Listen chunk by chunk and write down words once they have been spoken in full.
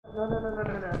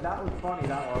That was funny,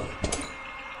 that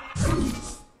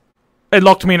was. It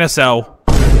locked me in a cell.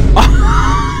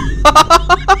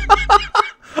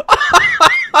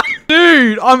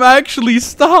 Dude, I'm actually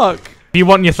stuck. You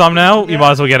want your thumbnail? You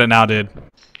might as well get it now, dude.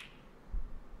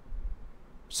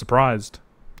 Surprised.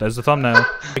 There's the thumbnail.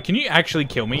 Can you actually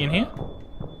kill me in here?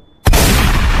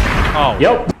 Oh.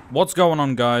 Yep. What's going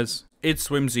on, guys? It's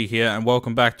Swimsy here, and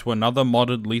welcome back to another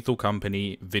modded Lethal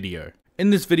Company video. In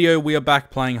this video, we are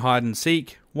back playing hide and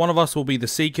seek. One of us will be the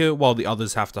seeker, while the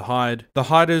others have to hide. The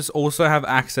hiders also have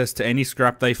access to any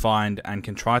scrap they find, and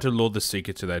can try to lure the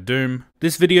seeker to their doom.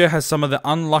 This video has some of the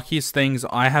unluckiest things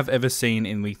I have ever seen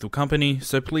in Lethal Company,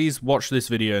 so please watch this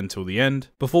video until the end.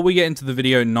 Before we get into the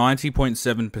video,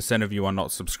 90.7% of you are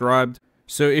not subscribed.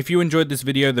 So if you enjoyed this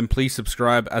video, then please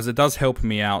subscribe, as it does help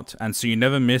me out, and so you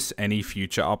never miss any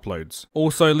future uploads.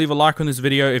 Also, leave a like on this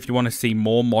video if you want to see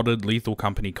more modded Lethal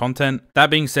Company content. That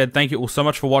being said, thank you all so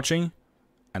much for watching,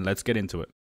 and let's get into it.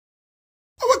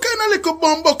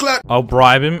 I'll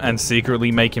bribe him and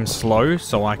secretly make him slow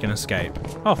so I can escape.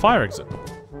 Oh, fire exit.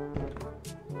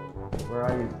 Where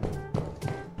are you?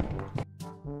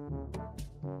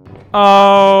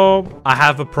 Oh, I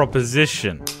have a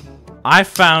proposition. I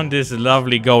found this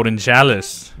lovely golden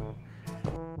chalice.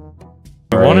 You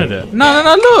wanted it.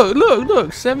 No,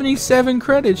 look. 77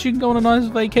 credits. You can go on a nice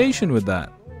vacation with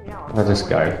that. I'll just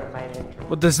go.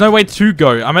 But there's no way to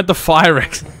go. I'm at the fire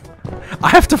exit. I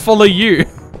have to follow you.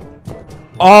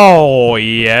 Oh,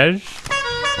 yes.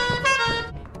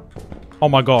 Oh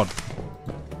my god.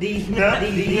 Wait.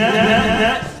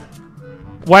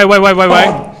 Wait.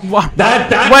 What?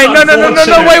 Wait,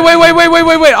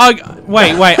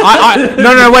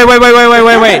 no. Wait.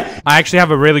 I actually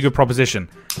have a really good proposition.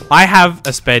 I have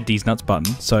a spare D's Nuts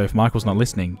button, so if Michael's not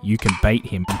listening, you can bait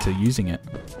him into using it.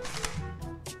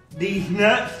 These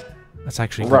nuts. That's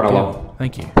actually Run good. along.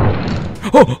 Thank you.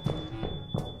 Oh!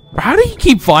 How do you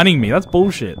keep finding me? That's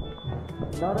bullshit.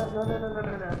 No.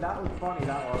 That was funny,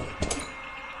 that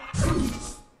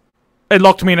was. It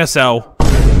locked me in a cell.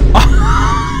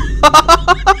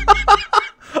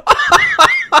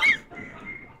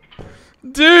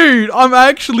 Dude, I'm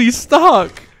actually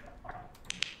stuck.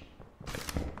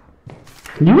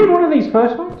 Can you read one of these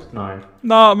first ones? No.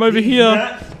 Nah, I'm over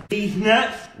here. These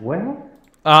nuts. Where?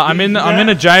 I'm in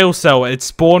a jail cell. It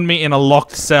spawned me in a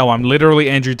locked cell. I'm literally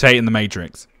Andrew Tate in the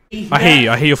Matrix. I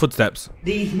hear your footsteps.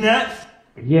 These nuts.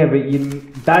 Yeah, but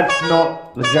that's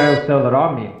not the jail cell that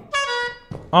I'm in.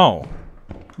 Oh.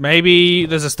 Maybe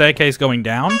there's a staircase going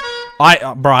down?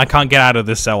 Bro, I can't get out of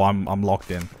this cell. I'm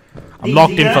locked in. I'm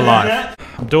locked in for life.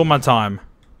 I'm doing my time.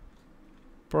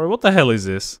 Bro, what the hell is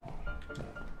this?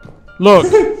 Look,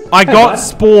 I got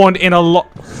spawned in a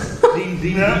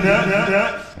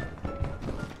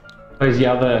Where's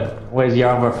your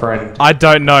other friend? I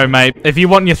don't know, mate. If you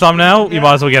want your thumbnail, you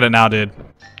might as well get it now, dude.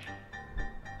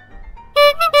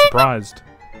 Surprised.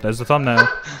 There's the thumbnail.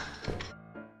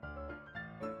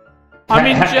 I'm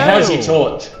in jail. How's your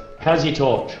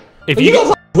torch? If you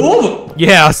got two of them.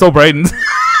 Yeah, I stole Braden's.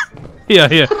 Here.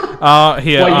 Here. What,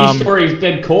 you stole his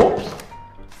dead corpse?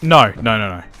 No.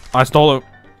 I stole it.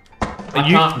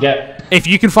 If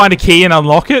you can find a key and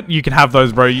unlock it, you can have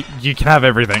those, bro. You can have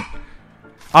everything.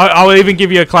 I'll even give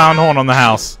you a clown horn on the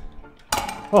house.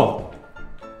 Oh.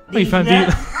 You found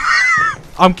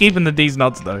I'm keeping the D's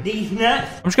Nuts, though. These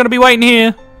nuts. I'm just gonna be waiting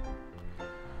here.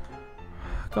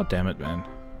 God damn it, man.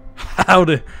 How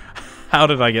did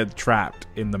I get trapped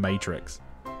in the Matrix?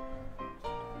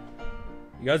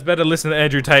 You guys better listen to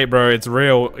Andrew Tate, bro. It's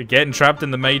real. Getting trapped in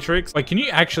the Matrix. Wait, can you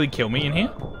actually kill me in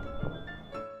here?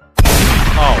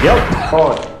 Oh. Yep.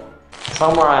 Oh,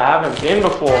 somewhere I haven't been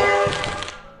before.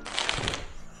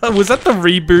 Was that the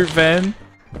reboot van?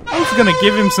 I was gonna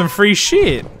give him some free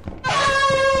shit.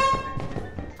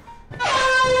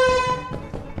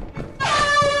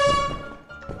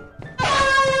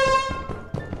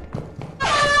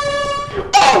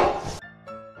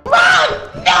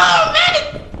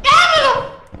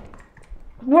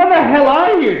 Where the hell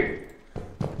are you?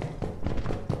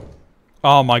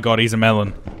 Oh my god, he's a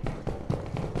melon.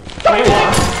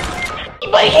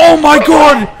 Oh my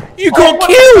god! You got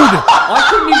killed! I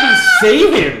couldn't even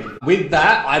see him. With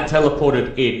that, I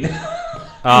teleported in.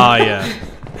 Ah, yeah.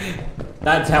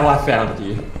 That's how I found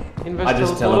you. I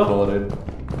just teleported.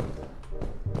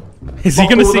 Is he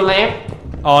gonna see? The lamp?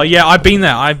 Oh yeah, I've been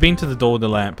there. I've been to the door with the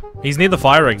lamp. He's near the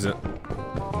fire exit.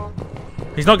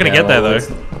 He's not gonna get there though.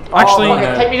 Actually,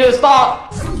 take me to the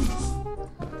start.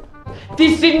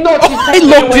 This did not. He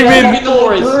locked him in.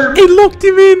 He locked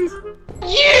him in.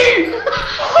 You.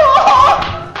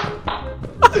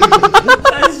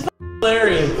 That's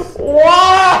hilarious.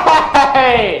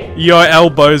 Why? Yo, El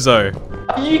Bozo.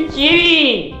 Are you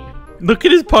kidding? Look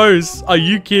at his pose. Are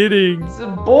you kidding? It's a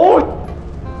board.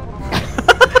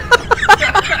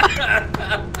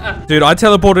 Dude, I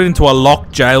teleported into a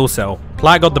locked jail cell.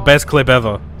 Plat got the best clip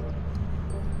ever.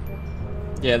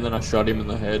 Yeah, and then I shot him in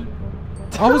the head.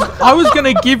 I was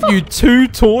gonna give you 2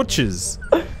 torches.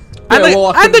 And, well,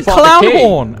 I and a couldn't find clown the key.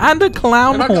 horn. And a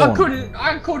clown And horn.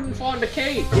 I couldn't find the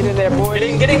key. Get in there, boy.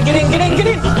 Get in.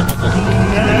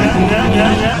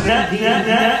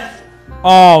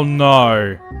 Oh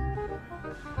no.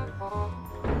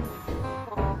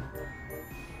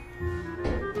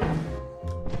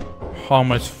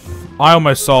 I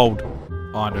almost sold.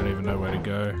 I don't even know where to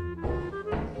go.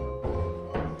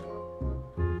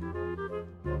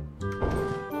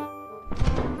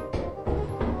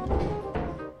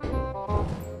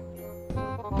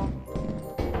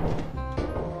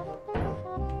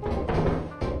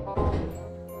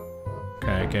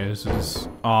 Okay, this is...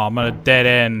 Oh, I'm at a dead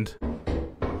end.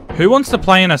 Who wants to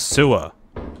play in a sewer?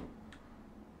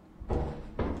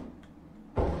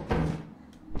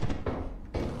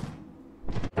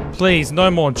 Please, no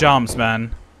more jumps,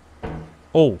 man.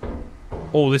 Oh.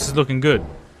 Oh, this is looking good.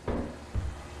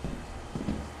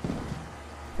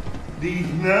 These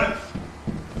nuts.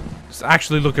 It's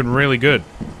actually looking really good.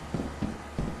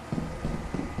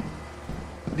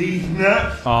 These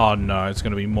nuts. Oh no, it's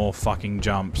gonna be more fucking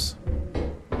jumps.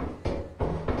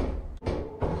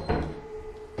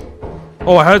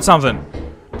 Oh, I heard something.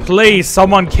 Please,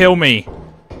 someone kill me.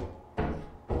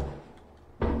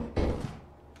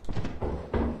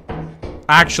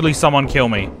 Actually, someone kill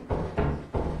me.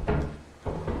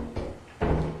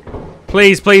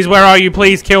 Please, please, where are you?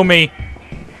 Please kill me.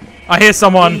 I hear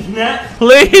someone.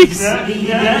 Please.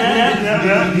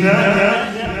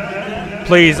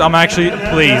 Please, I'm actually...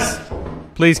 Please.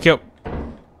 Please kill...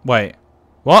 Wait.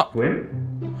 What? Where?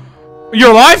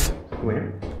 You're alive?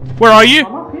 Where? Where are you?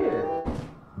 I'm up here.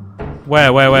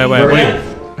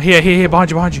 Where? Here,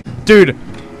 behind you. Dude.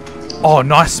 Oh,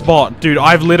 nice spot. Dude,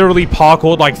 I've literally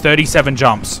parkoured like 37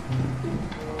 jumps.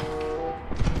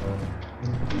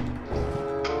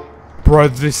 Bro,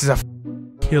 this is a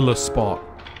killer spot.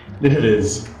 It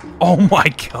is. Oh my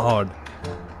god.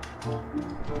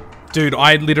 Dude,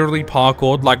 I literally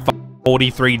parkoured like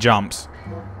 43 jumps.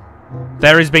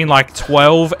 There has been like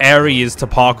 12 areas to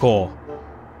parkour.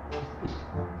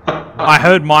 I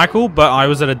heard Michael, but I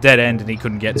was at a dead end and he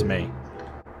couldn't get to me.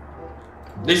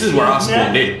 This is where I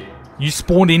spawned in. You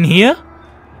spawned in here?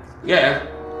 Yeah.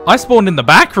 I spawned in the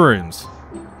back rooms.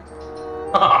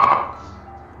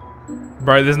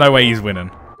 Bro, there's no way he's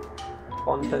winning.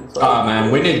 Content. Ah,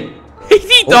 man, winning.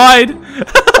 He died!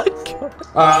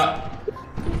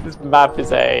 This map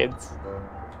is AIDS.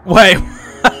 Wait.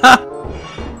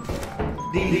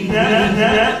 These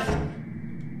nuts.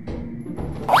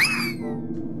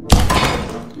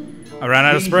 I ran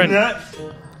out of sprint.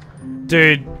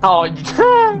 Dude, Oh,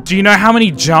 do you know how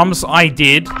many jumps I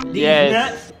did?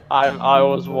 yes. I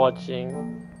was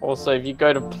watching. Also, if you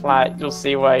go to Plat, you'll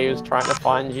see where he was trying to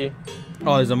find you.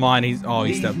 Oh, there's a mine. He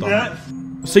stepped on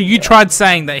it. So you tried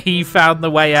saying that he found the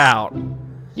way out.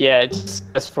 Yeah,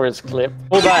 just for his clip.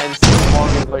 All that and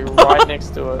Simon is like right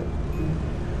next to it.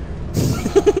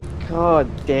 God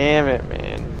damn it,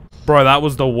 man. Bro, that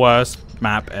was the worst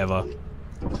map ever.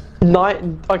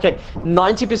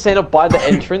 90% of by the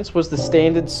entrance was the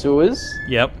standard sewers.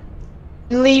 Yep.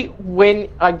 Only when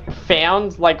I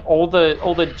found like all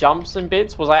the jumps and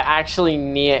bits was I actually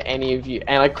near any of you,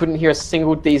 and I couldn't hear a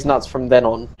single D's nuts from then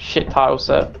on. Shit tile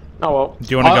set. Oh well. Do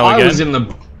you want to go again?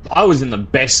 I was in the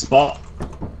best spot.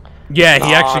 Yeah,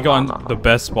 he actually got in the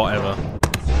best spot ever.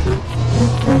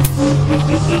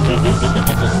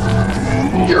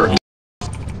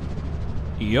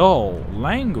 Yo,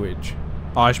 language.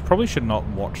 Oh, I probably should not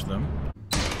watch them.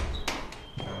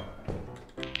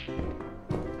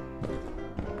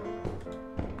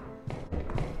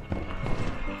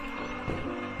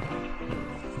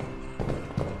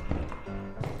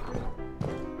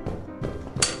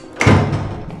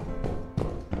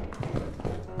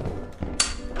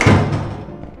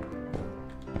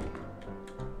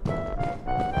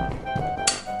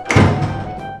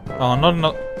 Oh, not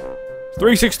enough.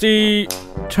 360.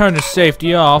 Turn the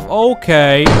safety off.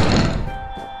 Okay.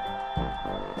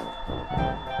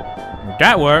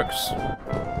 That works.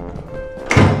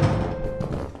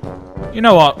 You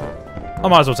know what? I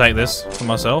might as well take this for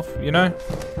myself, you know?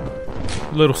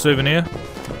 A little souvenir.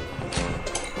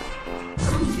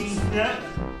 These nuts.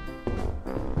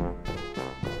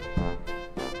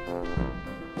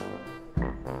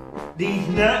 These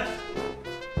nuts.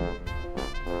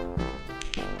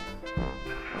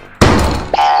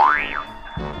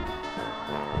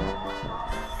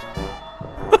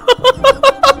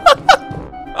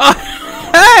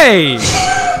 Hey!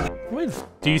 Where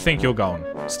do you think you're going?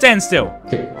 Stand still.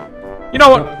 You know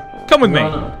what? Come with me.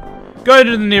 Go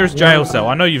to the nearest jail cell.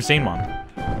 I know you've seen one.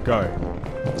 Go.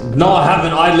 No, I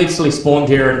haven't. I literally spawned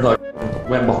here and like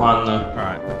went behind the.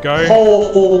 Alright, go.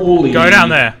 Holy. Go down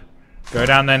there. Go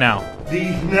down there now.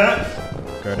 These nuts.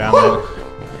 Go down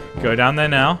there. Go down there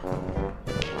now.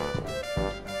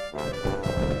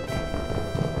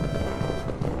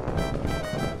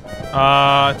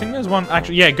 I think there's one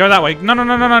actually. Yeah, go that way. No.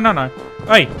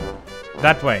 Hey,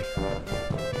 that way.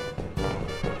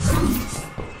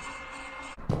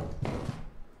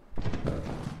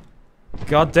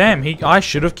 God damn, I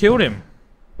should have killed him.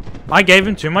 I gave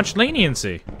him too much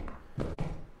leniency.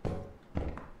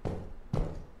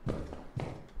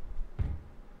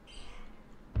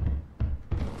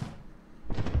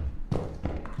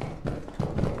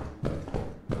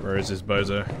 Where is this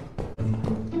bozo?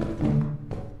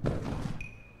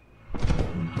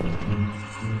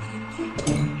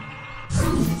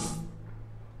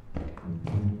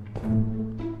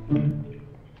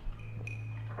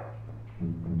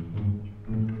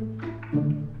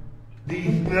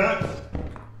 These nuts.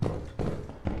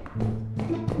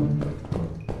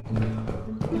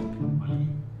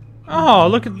 Oh,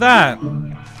 look at that.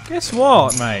 Guess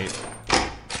what, mate?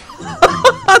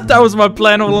 That was my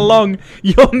plan all along.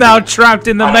 You're now trapped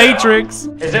in the Matrix.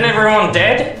 Isn't everyone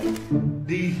dead?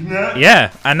 These nuts.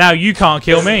 Yeah, and now you can't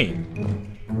kill me.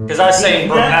 Because I seen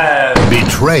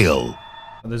Betrayal.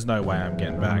 There's no way I'm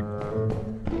getting back.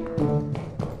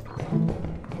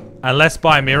 Unless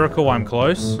by miracle I'm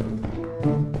close.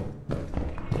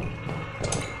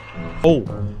 Oh.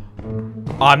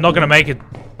 I'm not gonna make it.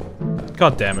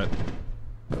 God damn it.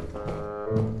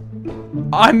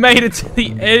 I made it to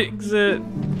the exit.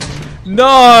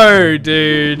 No,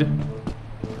 dude.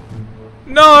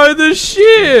 No, the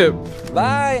ship.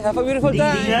 Bye. Have a beautiful These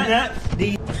time. nuts.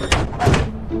 These.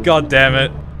 God damn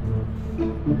it.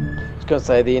 I was gonna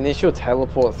say the initial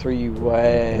teleport threw you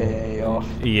way off.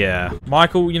 Yeah.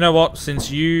 Michael, you know what? Since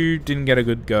you didn't get a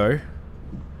good go,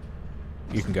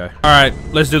 you can go. Alright,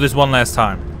 let's do this one last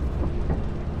time.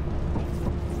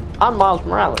 I'm Miles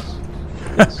Morales.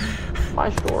 It's my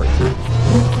story.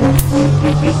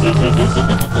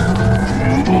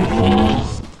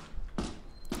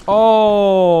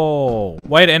 Oh,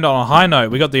 way to end on a high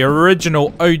note. We got the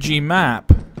original OG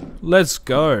map. Let's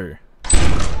go.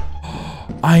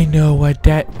 I know what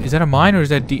that is. That a mine or is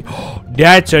that D?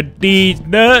 That's a D's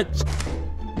nuts.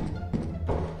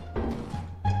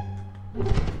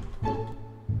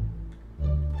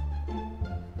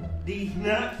 These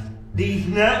nuts. These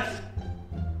nuts.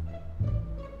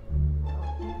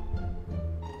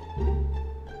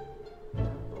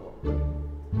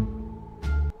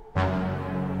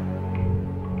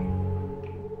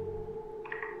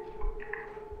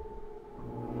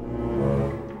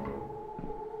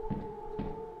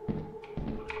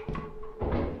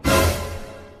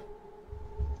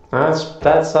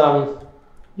 That's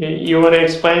you want to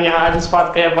explain your hiding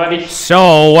spot there, buddy?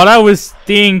 So what I was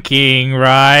thinking,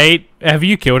 right? Have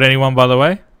you killed anyone, by the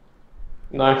way?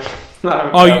 No.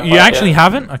 No. Oh, you actually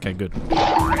haven't? Okay, good.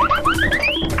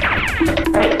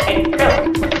 Hey,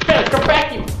 Phil, come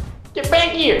back here! Get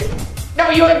back here! No,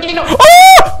 you ain't getting no.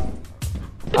 Oh!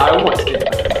 I almost did.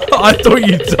 I thought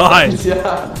you died.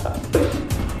 Yeah.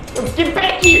 Get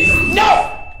back here!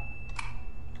 No!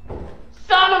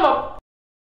 Son of a.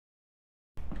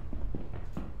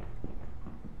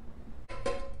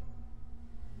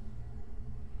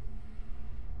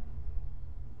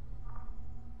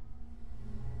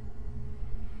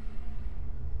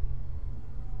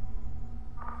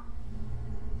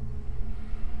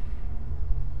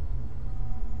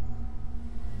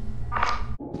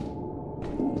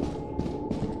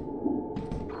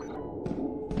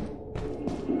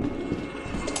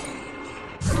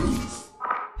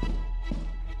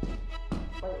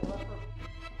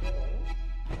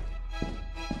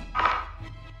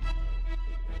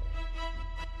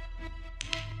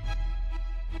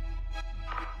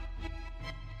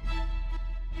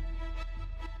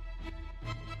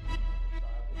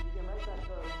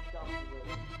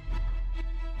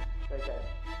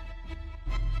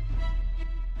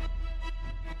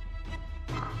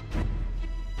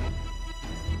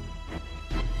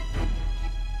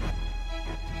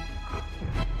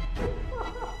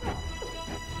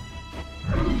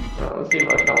 Let's see if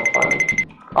I can find him.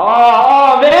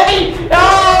 Oh, man!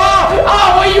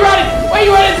 Oh, where you running? Where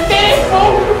you running? Stand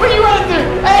fool! Where you running to?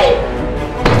 Hey!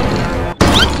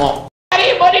 I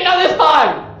didn't put it on this time!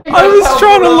 I was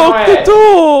trying to lock the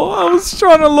door. I was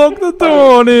trying to lock the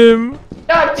door on him.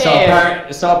 God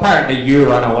damn! So apparently you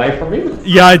ran away from him.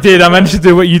 Yeah, I did. I managed to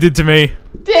do what you did to me.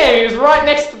 Damn, he was right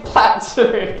next to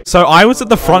Platoon. So I was at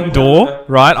the front door,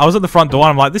 right? I was at the front door and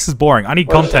I'm like, this is boring. I need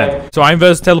content. So I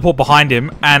inverse teleport behind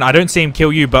him and I don't see him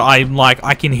kill you, but I'm like,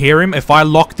 I can hear him. If I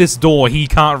lock this door, he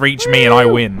can't reach me and I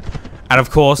win. And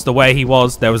of course, the way he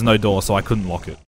was, there was no door, so I couldn't lock it.